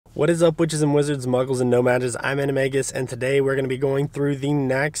What is up, witches and wizards, muggles and no-mages? I'm Animagus, and today we're going to be going through the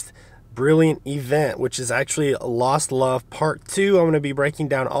next brilliant event, which is actually Lost Love Part 2. I'm going to be breaking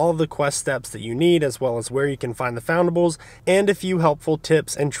down all of the quest steps that you need, as well as where you can find the foundables, and a few helpful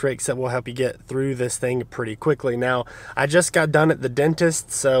tips and tricks that will help you get through this thing pretty quickly. Now, I just got done at the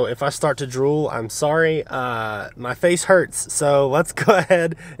dentist, so if I start to drool, I'm sorry. My face hurts, so let's go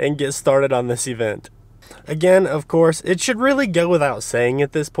ahead and get started on this event. Again, of course, it should really go without saying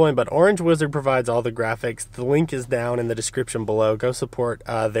at this point, but Orange Wizard provides all the graphics. The link is down in the description below. Go support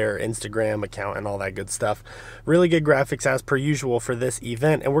their Instagram account and all that good stuff. Really good graphics as per usual for this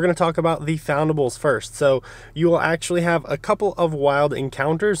event, and we're going to talk about the foundables first. So you will actually have a couple of wild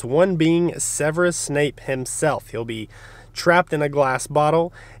encounters, one being Severus Snape himself. He'll be trapped in a glass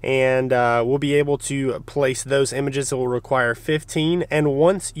bottle, and we'll be able to place those images. It will require 15, and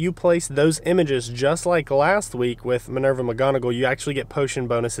once you place those images, just like last week with Minerva McGonagall, you actually get potion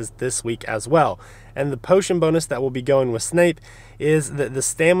bonuses this week as well. And the potion bonus that will be going with Snape is that the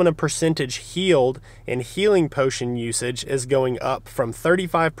stamina percentage healed in healing potion usage is going up from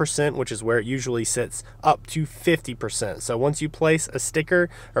 35%, which is where it usually sits, up to 50%. So once you place a sticker,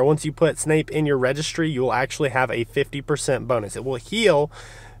 or once you put Snape in your registry, you will actually have a 50% bonus. It will heal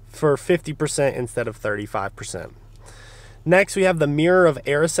for 50% instead of 35%. Next, we have the Mirror of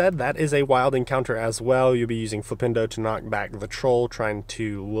Erised. That is a wild encounter as well. You'll be using Flipendo to knock back the troll trying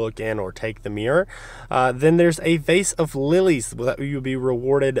to look in or take the mirror. Then there's a Vase of Lilies that you'll be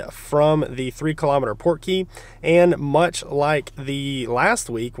rewarded from the 3-kilometer Portkey. And much like the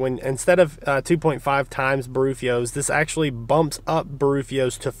last week, when instead of 2.5 times Barufios, this actually bumps up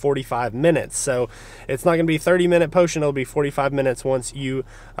Barufios to 45 minutes. So it's not going to be 30-minute potion, it'll be 45 minutes once you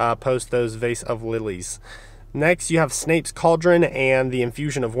post those Vase of Lilies. Next, you have Snape's Cauldron and the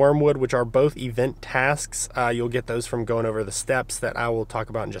Infusion of Wormwood, which are both event tasks. You'll get those from going over the steps that I will talk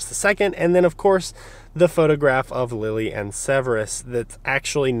about in just a second. And then, of course, the photograph of Lily and Severus that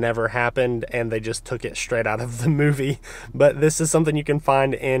actually never happened, and they just took it straight out of the movie. But this is something you can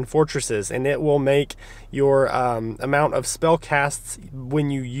find in Fortresses, and it will make your amount of spell casts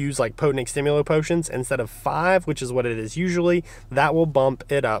when you use like Potent Extimulo potions, instead of 5, which is what it is usually, that will bump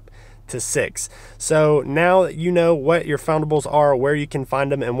it up to 6. So now that you know what your foundables are, where you can find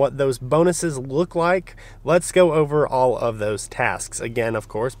them, and what those bonuses look like, let's go over all of those tasks. Again, of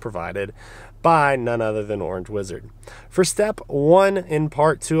course, provided by none other than Orange Wizard. For step 1 in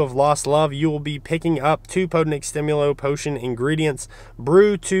part 2 of Lost Love, you will be picking up 2 Potent Extimulo potion ingredients,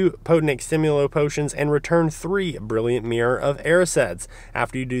 brew 2 Potent Extimulo potions, and return 3 Brilliant Mirror of Eriseds.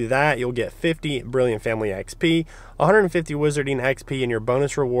 After you do that, you'll get 50 Brilliant Family XP, 150 Wizarding XP, and your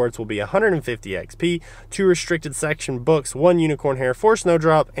bonus rewards will be 150 XP, 2 restricted section books, 1 Unicorn Hair, 4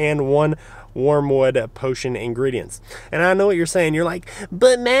 Snowdrop, and 1 Wormwood potion ingredients. And I know what you're saying. You're like,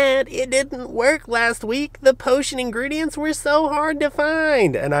 but Matt, it didn't work last week. The potion ingredients were so hard to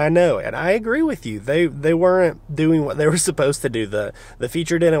find. And I know, and I agree with you. They weren't doing what they were supposed to do. The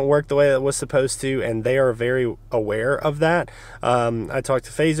feature didn't work the way it was supposed to, and they are very aware of that. I talked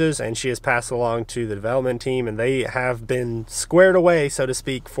to Phases, and she has passed along to the development team, and they have been squared away, so to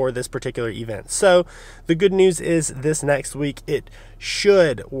speak, for this particular event. So the good news is this next week it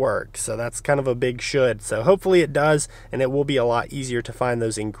should work. So that's kind of a big should. So hopefully it does, and it will be a lot easier to find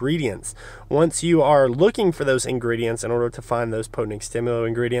those ingredients. Once you are looking for those ingredients, in order to find those Potent Extimulo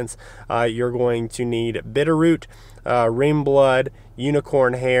ingredients, you're going to need Bitterroot, Ream Blood,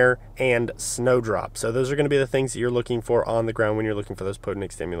 Unicorn Hair, and Snowdrop. So those are going to be the things that you're looking for on the ground when you're looking for those Potent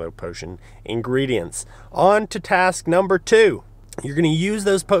Extimulo potion ingredients. On to task number 2. You're going to use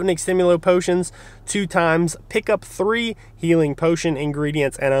those Potent Extimulo potions 2 times, pick up 3 healing potion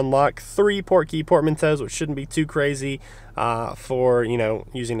ingredients, and unlock 3 Portkey portmanteaus, which shouldn't be too crazy for,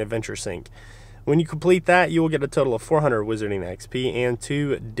 using Adventure Sync. When you complete that, you will get a total of 400 Wizarding XP and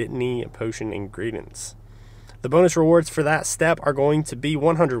 2 Dittany potion ingredients. The bonus rewards for that step are going to be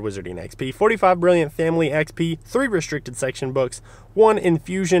 100 Wizarding XP, 45 Brilliant Family XP, 3 restricted section books, 1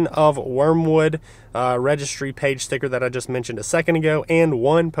 Infusion of Wormwood registry page sticker that I just mentioned a second ago, and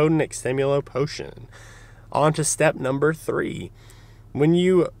 1 Potent Extimulo potion. On to step number 3. When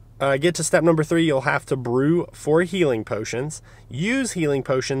you get to step number 3, you'll have to brew 4 healing potions, use healing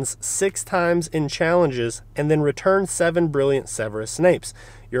potions 6 times in challenges, and then return 7 Brilliant Severus Snapes.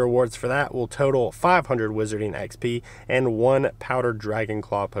 Your rewards for that will total 500 Wizarding XP and 1 Powdered Dragon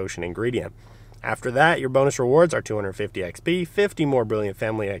Claw potion ingredient. After that, your bonus rewards are 250 XP, 50 more Brilliant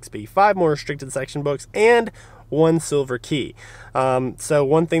Family XP, 5 more restricted section books, and 1 silver key. So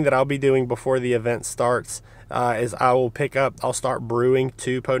one thing that I'll be doing before the event starts is I'll start brewing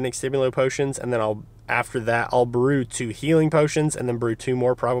 2 Potent Extimulo potions, and then I'll After that, I'll brew 2 healing potions and then brew 2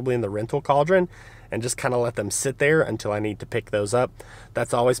 more probably in the rental cauldron and just kind of let them sit there until I need to pick those up.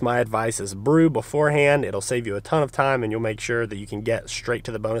 That's always my advice, is brew beforehand. It'll save you a ton of time and you'll make sure that you can get straight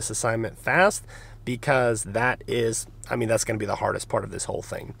to the bonus assignment fast, because that is, I mean, that's going to be the hardest part of this whole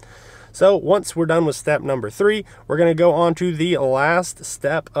thing. So once we're done with step number 3, we're going to go on to the last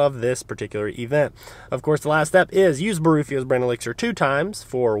step of this particular event. Of course, the last step is use Barufio's Brain Elixir 2 times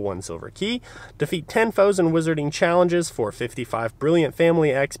for 1 silver key, defeat 10 foes in wizarding challenges for 55 Brilliant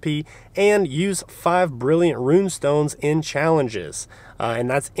Family XP, and use 5 Brilliant Runestones in challenges.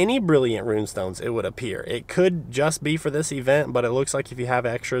 And that's any Brilliant Runestones, it would appear. It could just be for this event, but it looks like if you have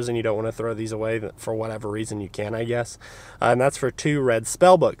extras and you don't want to throw these away for whatever reason, you can, I guess. And that's for 2 red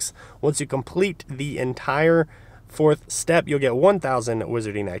spellbooks. Once you complete the entire 4th step, you'll get 1,000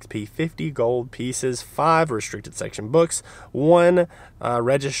 Wizarding XP, 50 gold pieces, 5 restricted section books, 1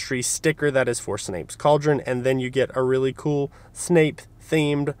 registry sticker that is for Snape's Cauldron, and then you get a really cool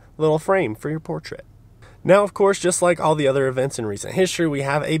Snape-themed little frame for your portrait. Now, of course, just like all the other events in recent history, we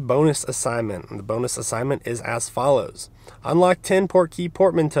have a bonus assignment. And the bonus assignment is as follows. Unlock 10 Portkey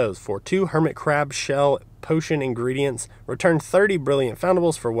portmanteaus for 2 Hermit Crab Shell potion ingredients. Return 30 Brilliant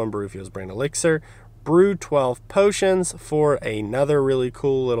Foundables for 1 Barufio's Brain Elixir. Brew 12 potions for another really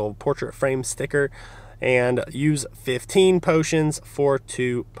cool little portrait frame sticker. And use 15 potions for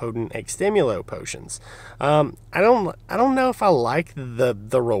 2 potent extimulo potions. I don't know if I like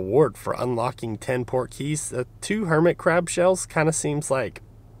the reward for unlocking 10 Portkeys. 2 hermit crab shells kind of seems like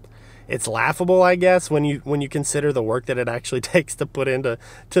it's laughable, I guess, when you consider the work that it actually takes to put into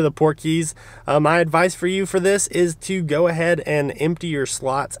the Portkeys. My advice for you for this is to go ahead and empty your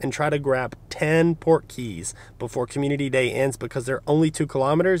slots and try to grab 10 Portkeys before Community Day ends, because they're only 2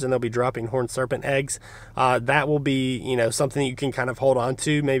 kilometers and they'll be dropping Horned Serpent eggs. That will be, you know, something you can kind of hold on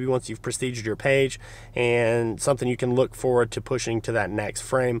to maybe once you've prestiged your page, and something you can look forward to pushing to that next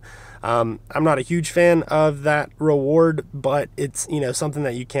frame. I'm not a huge fan of that reward, but it's, you know, something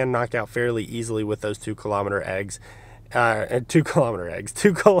that you can knock out fairly easily with those 2 kilometer eggs. 2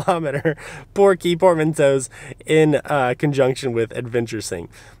 kilometer Portkey portmanteaus in conjunction with Adventure Sync.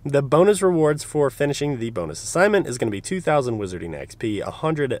 The bonus rewards for finishing the bonus assignment is going to be 2,000 Wizarding XP,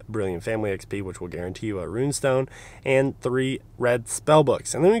 100 Brilliant Family XP, which will guarantee you a runestone, and 3 red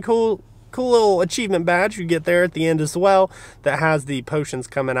spellbooks. And then we cool little achievement badge you get there at the end as well that has the potions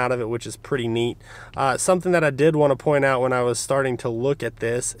coming out of it, which is pretty neat. Something that I did want to point out when I was starting to look at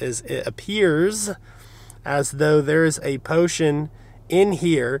this is it appears as though there's a potion in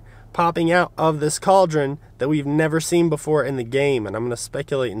here popping out of this cauldron that we've never seen before in the game, and I'm going to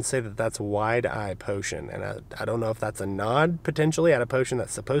speculate and say that that's Wide Eye Potion, and I don't know if that's a nod potentially at a potion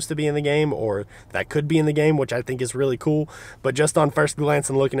that's supposed to be in the game, or that could be in the game, which I think is really cool, but just on first glance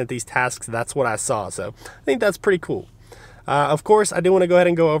and looking at these tasks, that's what I saw, so I think that's pretty cool. Of course, I do want to go ahead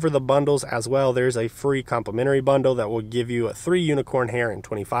and go over the bundles as well. There's a free complimentary bundle that will give you 3 unicorn hair and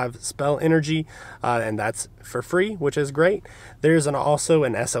 25 spell energy, and that's for free, which is great. There's also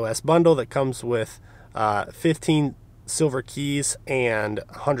an SOS bundle that comes with 15 silver keys and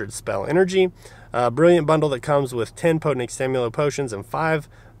 100 spell energy. A brilliant bundle that comes with 10 potent extimulo potions and 5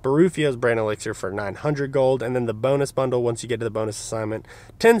 Barufio's Brain Elixir for 900 gold, and then the bonus bundle, once you get to the bonus assignment,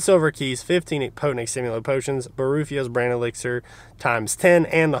 10 silver keys, 15 potent extimulo potions, Barufio's Brain Elixir times 10,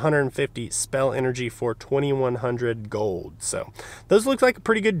 and 150 spell energy for 2,100 gold. So those look like a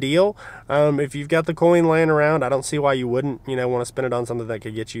pretty good deal. If you've got the coin laying around, I don't see why you wouldn't, you know, want to spend it on something that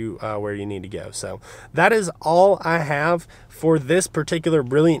could get you where you need to go. So that is all I have for this particular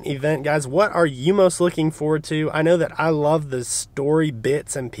brilliant event, guys. What are you most looking forward to? I know that I love the story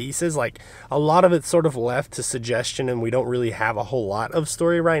bits and pieces. Like, a lot of it's sort of left to suggestion, and we don't really have a whole lot of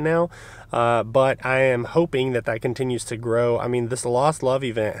story right now, but I am hoping that that continues to grow. I mean, this Lost Love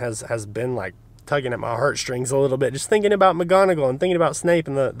event has been like tugging at my heartstrings a little bit, just thinking about McGonagall and thinking about Snape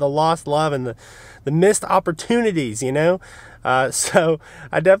and the lost love and the missed opportunities, you know. So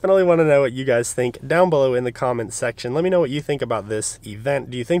I definitely want to know what you guys think down below in the comments section. Let me know what you think about this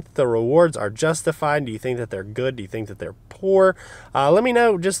event. Do you think that the rewards are justified? Do you think that they're good? Do you think that they're poor? Let me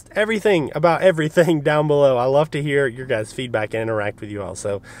know just everything about everything down below. I love to hear your guys' feedback and interact with you all.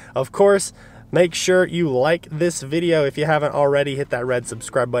 So, of course, make sure you like this video. If you haven't already, hit that red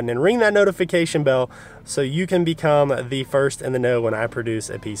subscribe button and ring that notification bell so you can become the first in the know when I produce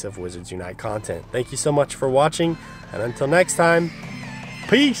a piece of Wizards Unite content. Thank you so much for watching, and until next time,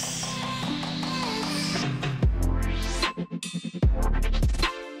 peace!